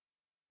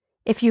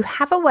If you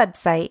have a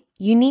website,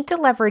 you need to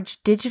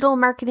leverage digital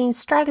marketing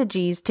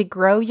strategies to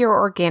grow your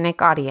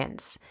organic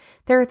audience.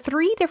 There are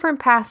 3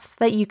 different paths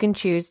that you can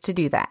choose to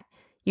do that.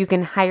 You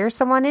can hire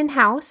someone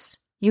in-house,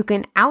 you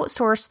can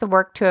outsource the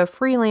work to a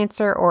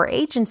freelancer or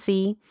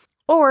agency,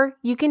 or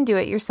you can do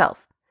it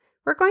yourself.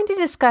 We're going to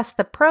discuss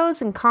the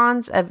pros and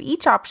cons of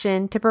each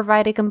option to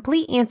provide a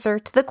complete answer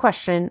to the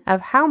question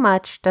of how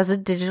much does a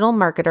digital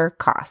marketer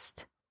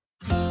cost.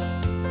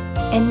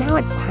 And now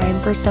it's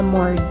time for some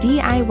more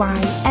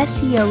DIY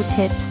SEO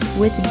tips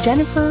with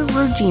Jennifer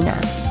Rugina.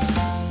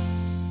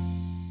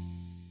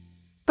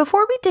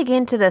 Before we dig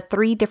into the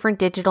 3 different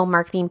digital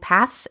marketing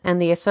paths and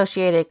the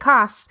associated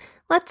costs,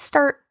 let's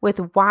start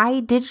with why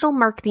digital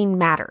marketing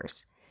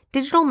matters.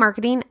 Digital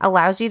marketing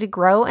allows you to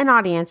grow an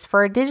audience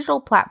for a digital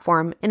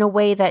platform in a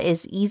way that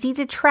is easy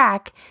to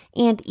track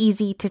and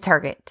easy to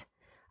target.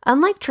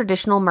 Unlike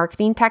traditional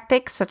marketing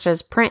tactics such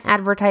as print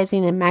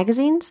advertising and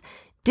magazines,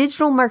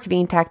 digital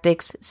marketing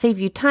tactics save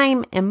you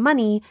time and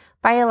money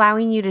by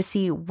allowing you to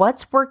see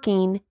what's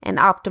working and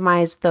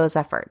optimize those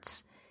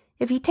efforts.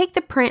 If you take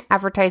the print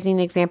advertising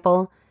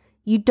example,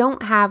 you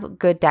don't have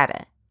good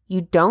data.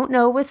 You don't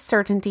know with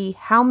certainty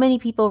how many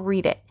people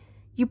read it.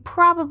 You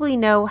probably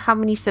know how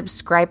many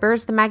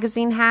subscribers the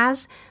magazine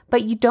has,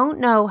 but you don't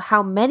know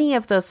how many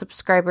of those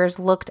subscribers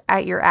looked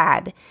at your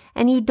ad,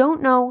 and you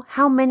don't know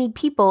how many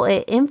people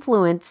it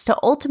influenced to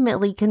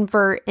ultimately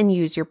convert and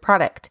use your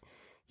product.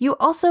 You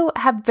also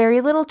have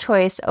very little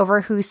choice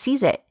over who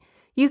sees it.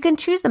 You can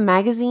choose the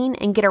magazine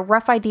and get a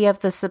rough idea of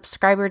the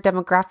subscriber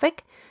demographic,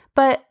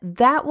 but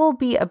that will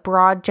be a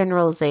broad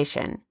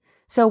generalization.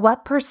 So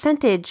what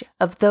percentage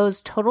of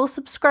those total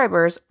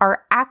subscribers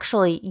are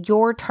actually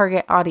your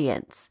target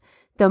audience?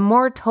 The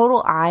more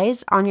total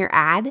eyes on your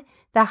ad,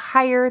 the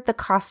higher the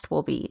cost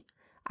will be.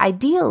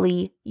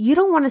 Ideally, you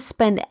don't want to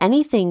spend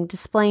anything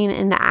displaying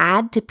an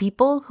ad to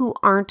people who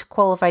aren't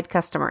qualified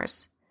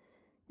customers.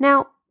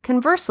 Now,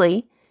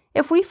 conversely,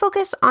 if we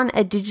focus on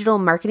a digital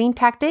marketing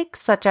tactic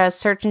such as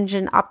search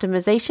engine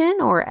optimization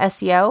or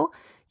SEO,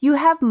 you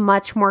have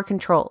much more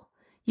control.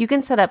 You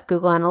can set up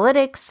Google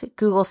Analytics,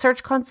 Google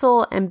Search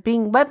Console, and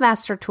Bing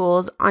Webmaster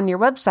Tools on your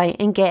website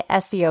and get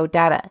SEO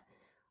data.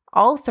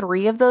 All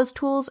 3 of those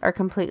tools are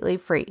completely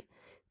free.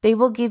 They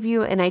will give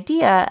you an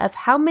idea of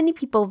how many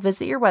people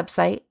visit your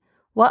website,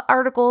 what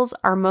articles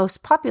are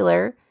most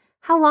popular,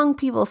 how long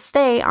people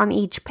stay on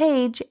each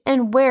page,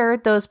 and where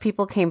those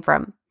people came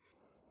from.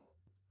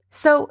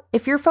 So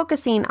if you're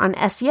focusing on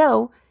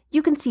SEO,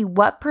 you can see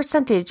what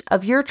percentage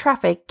of your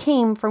traffic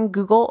came from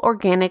Google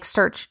Organic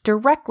Search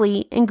directly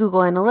in Google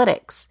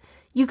Analytics.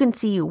 You can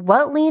see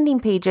what landing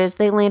pages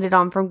they landed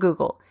on from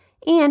Google,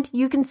 and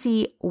you can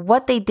see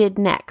what they did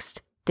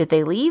next. Did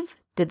they leave?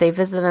 Did they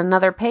visit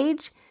another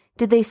page?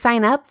 Did they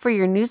sign up for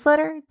your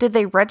newsletter? Did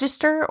they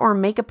register or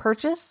make a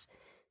purchase?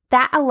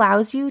 That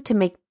allows you to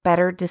make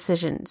better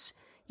decisions.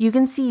 You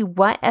can see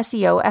what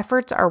SEO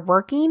efforts are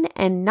working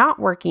and not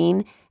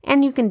working,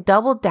 and you can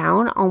double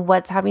down on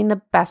what's having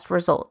the best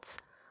results.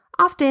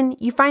 Often,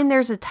 you find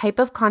there's a type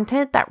of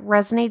content that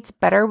resonates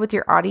better with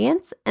your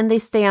audience and they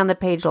stay on the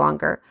page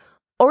longer,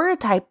 or a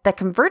type that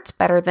converts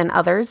better than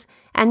others,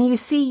 and you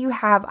see you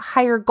have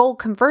higher goal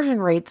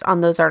conversion rates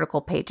on those article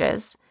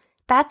pages.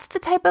 That's the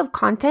type of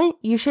content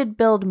you should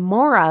build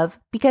more of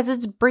because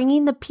it's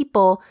bringing the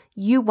people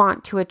you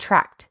want to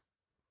attract.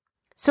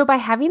 So by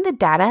having the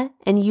data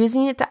and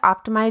using it to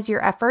optimize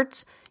your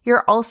efforts,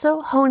 you're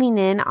also honing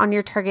in on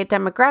your target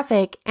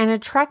demographic and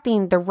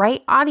attracting the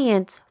right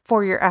audience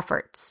for your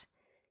efforts.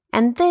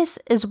 And this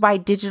is why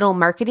digital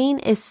marketing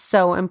is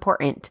so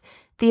important.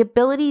 The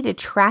ability to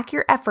track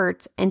your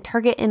efforts and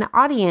target an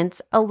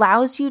audience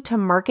allows you to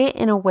market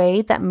in a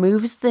way that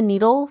moves the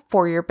needle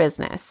for your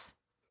business.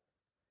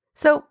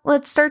 So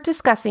let's start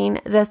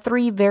discussing the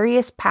 3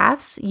 various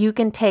paths you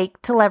can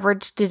take to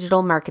leverage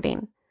digital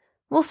marketing.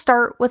 We'll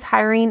start with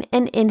hiring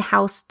an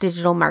in-house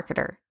digital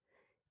marketer.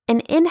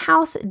 An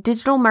in-house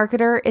digital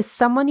marketer is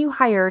someone you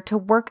hire to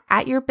work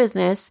at your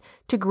business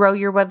to grow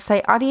your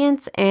website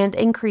audience and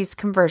increase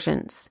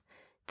conversions.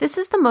 This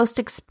is the most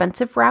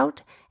expensive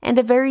route and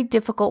a very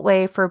difficult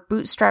way for a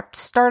bootstrapped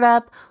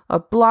startup, a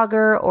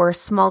blogger, or a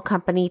small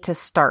company to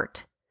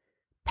start.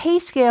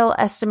 PayScale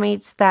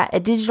estimates that a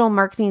digital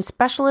marketing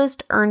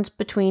specialist earns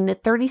between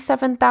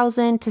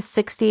 $37,000 to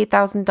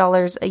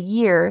 $68,000 a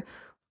year,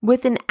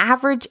 with an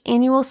average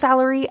annual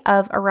salary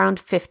of around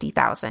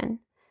 $50,000.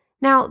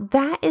 Now,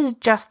 that is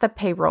just the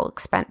payroll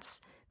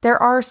expense.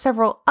 There are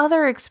several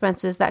other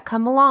expenses that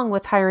come along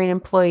with hiring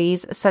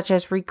employees, such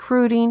as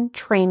recruiting,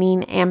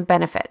 training, and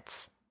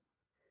benefits.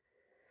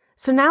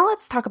 So now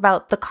let's talk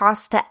about the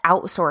cost to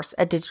outsource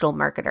a digital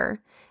marketer.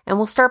 And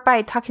we'll start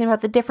by talking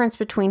about the difference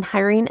between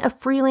hiring a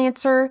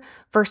freelancer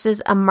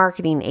versus a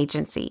marketing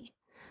agency.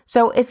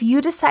 So if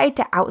you decide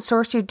to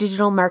outsource your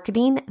digital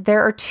marketing,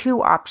 there are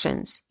 2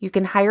 options. You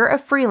can hire a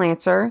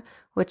freelancer,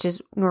 which is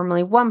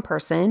normally 1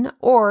 person,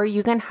 or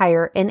you can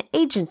hire an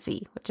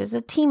agency, which is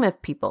a team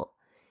of people.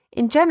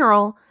 In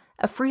general,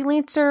 A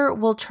freelancer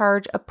will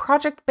charge a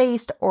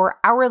project-based or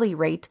hourly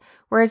rate,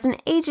 whereas an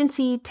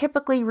agency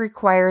typically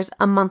requires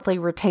a monthly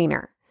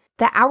retainer.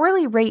 The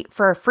hourly rate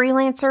for a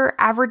freelancer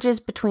averages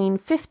between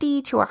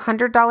 $50 to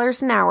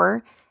 $100 an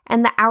hour,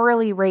 and the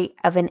hourly rate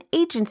of an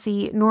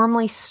agency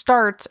normally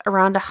starts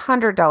around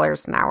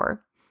 $100 an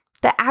hour.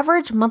 The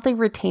average monthly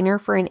retainer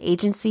for an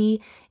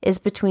agency is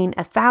between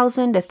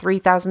 $1,000 to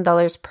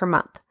 $3,000 per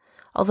month.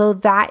 Although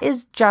that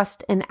is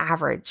just an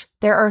average,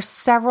 there are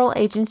several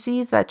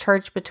agencies that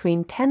charge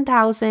between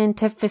 $10,000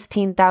 to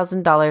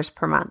 $15,000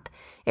 per month.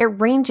 It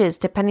ranges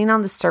depending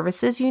on the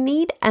services you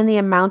need and the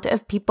amount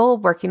of people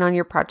working on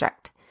your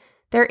project.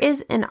 There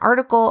is an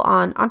article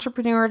on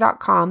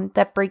entrepreneur.com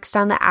that breaks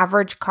down the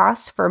average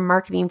costs for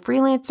marketing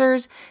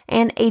freelancers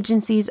and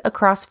agencies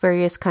across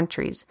various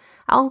countries.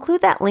 I'll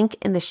include that link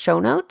in the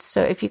show notes,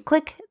 so if you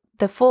click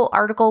the full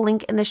article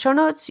link in the show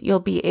notes, you'll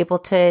be able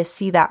to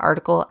see that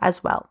article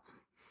as well.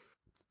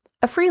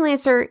 A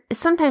freelancer is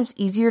sometimes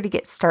easier to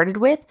get started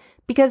with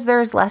because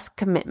there is less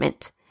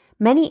commitment.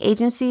 Many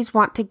agencies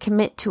want to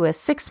commit to a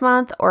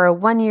 6-month or a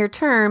 1-year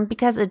term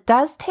because it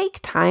does take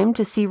time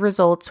to see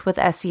results with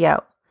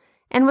SEO.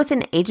 And with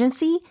an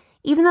agency,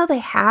 even though they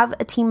have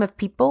a team of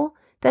people,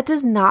 that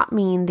does not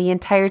mean the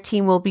entire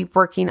team will be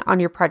working on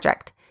your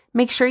project.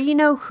 Make sure you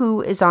know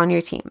who is on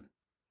your team.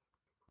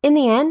 In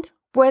the end,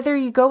 whether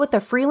you go with a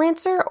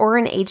freelancer or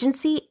an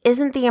agency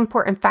isn't the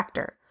important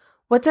factor.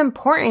 What's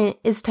important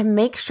is to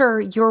make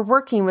sure you're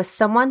working with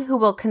someone who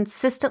will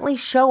consistently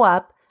show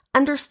up,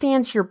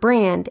 understands your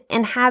brand,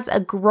 and has a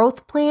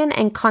growth plan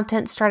and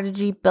content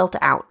strategy built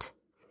out.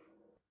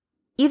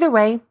 Either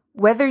way,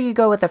 whether you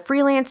go with a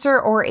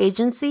freelancer or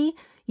agency,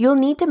 you'll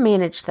need to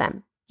manage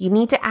them. You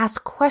need to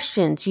ask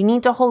questions. You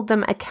need to hold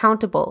them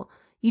accountable.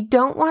 You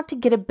don't want to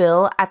get a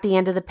bill at the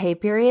end of the pay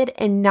period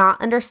and not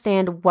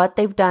understand what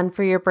they've done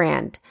for your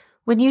brand.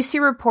 When you see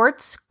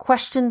reports,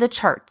 question the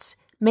charts.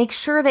 Make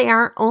sure they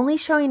aren't only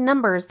showing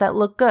numbers that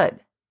look good.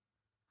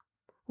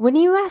 When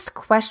you ask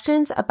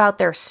questions about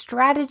their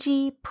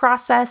strategy,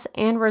 process,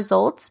 and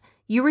results,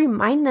 you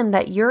remind them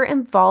that you're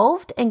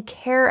involved and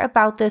care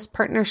about this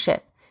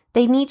partnership.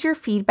 They need your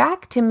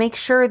feedback to make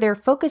sure they're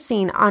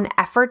focusing on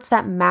efforts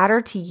that matter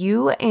to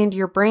you and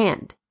your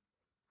brand.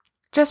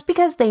 Just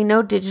because they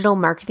know digital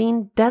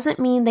marketing doesn't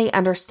mean they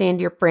understand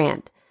your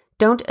brand.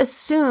 Don't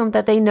assume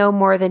that they know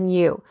more than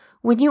you.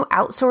 When you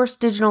outsource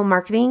digital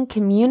marketing,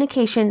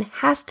 communication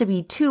has to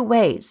be 2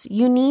 ways.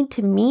 You need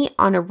to meet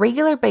on a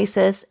regular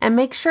basis and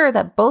make sure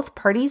that both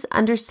parties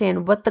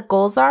understand what the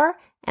goals are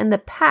and the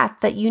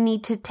path that you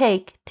need to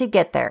take to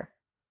get there.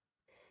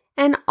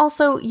 And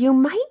also, you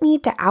might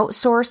need to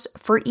outsource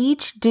for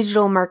each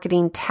digital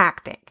marketing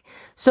tactic.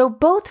 So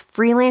both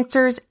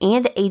freelancers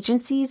and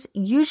agencies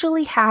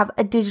usually have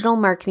a digital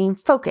marketing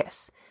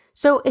focus.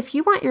 So if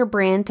you want your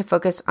brand to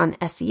focus on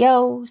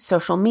SEO,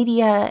 social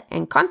media,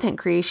 and content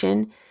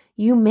creation,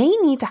 you may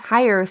need to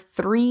hire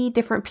 3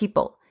 different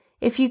people.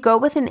 If you go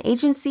with an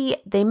agency,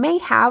 they may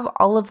have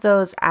all of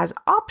those as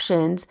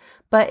options,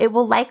 but it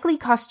will likely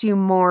cost you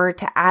more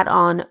to add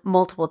on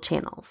multiple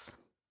channels.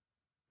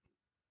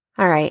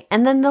 All right,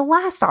 and then the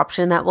last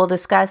option that we'll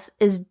discuss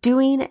is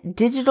doing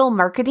digital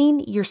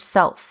marketing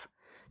yourself.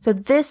 So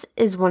this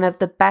is one of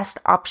the best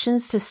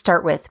options to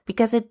start with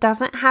because it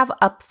doesn't have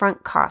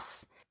upfront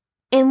costs.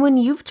 And when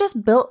you've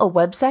just built a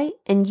website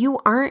and you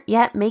aren't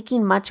yet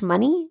making much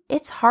money,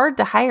 it's hard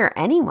to hire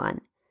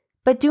anyone.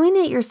 But doing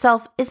it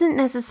yourself isn't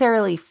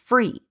necessarily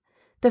free.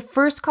 The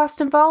first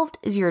cost involved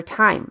is your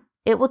time.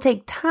 It will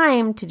take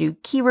time to do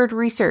keyword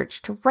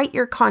research, to write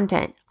your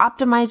content,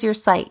 optimize your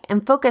site,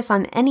 and focus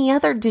on any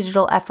other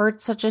digital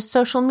efforts such as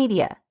social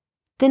media.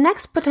 The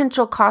next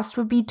potential cost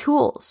would be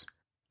tools.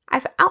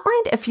 I've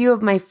outlined a few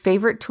of my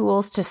favorite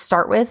tools to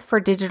start with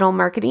for digital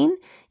marketing.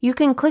 You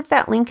can click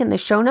that link in the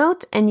show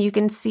notes and you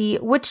can see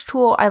which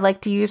tool I like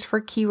to use for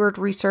keyword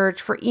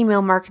research, for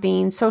email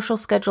marketing, social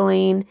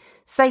scheduling,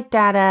 site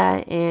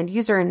data, and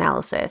user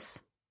analysis.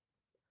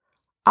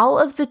 All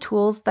of the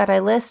tools that I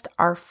list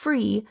are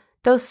free,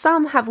 though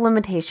some have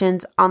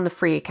limitations on the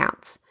free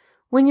accounts.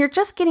 When you're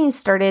just getting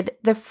started,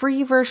 the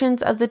free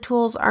versions of the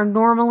tools are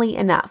normally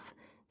enough.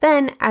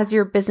 Then, as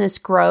your business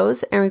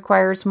grows and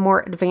requires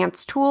more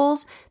advanced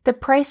tools, the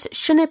price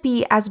shouldn't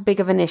be as big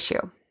of an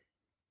issue.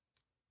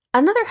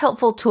 Another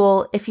helpful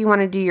tool if you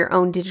want to do your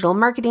own digital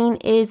marketing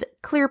is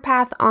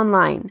ClearPath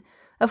Online.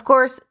 Of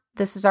course,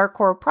 this is our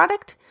core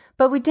product,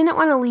 but we didn't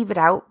want to leave it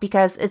out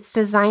because it's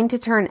designed to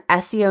turn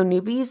SEO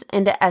newbies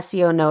into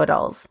SEO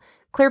know-it-alls.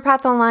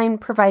 ClearPath Online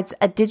provides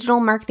a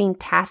digital marketing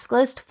task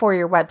list for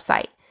your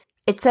website.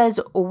 It says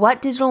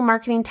what digital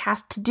marketing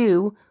task to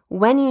do,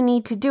 when you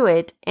need to do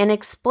it, and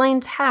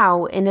explains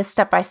how in a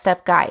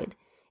step-by-step guide.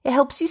 It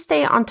helps you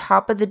stay on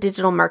top of the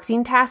digital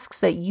marketing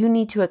tasks that you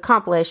need to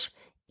accomplish,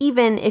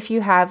 even if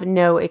you have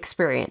no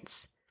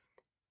experience.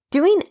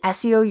 Doing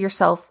SEO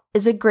yourself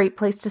is a great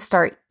place to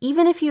start,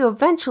 even if you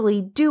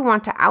eventually do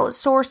want to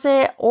outsource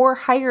it or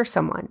hire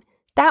someone.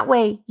 That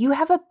way, you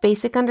have a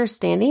basic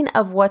understanding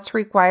of what's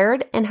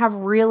required and have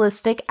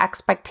realistic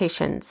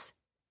expectations.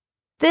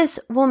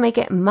 This will make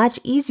it much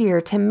easier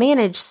to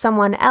manage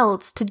someone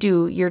else to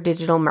do your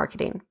digital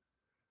marketing.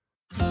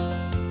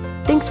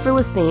 Thanks for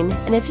listening,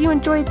 and if you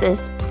enjoyed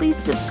this, please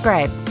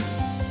subscribe.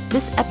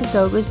 This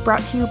episode was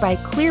brought to you by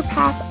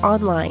ClearPath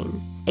Online,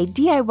 a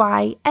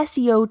DIY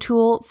SEO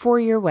tool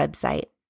for your website.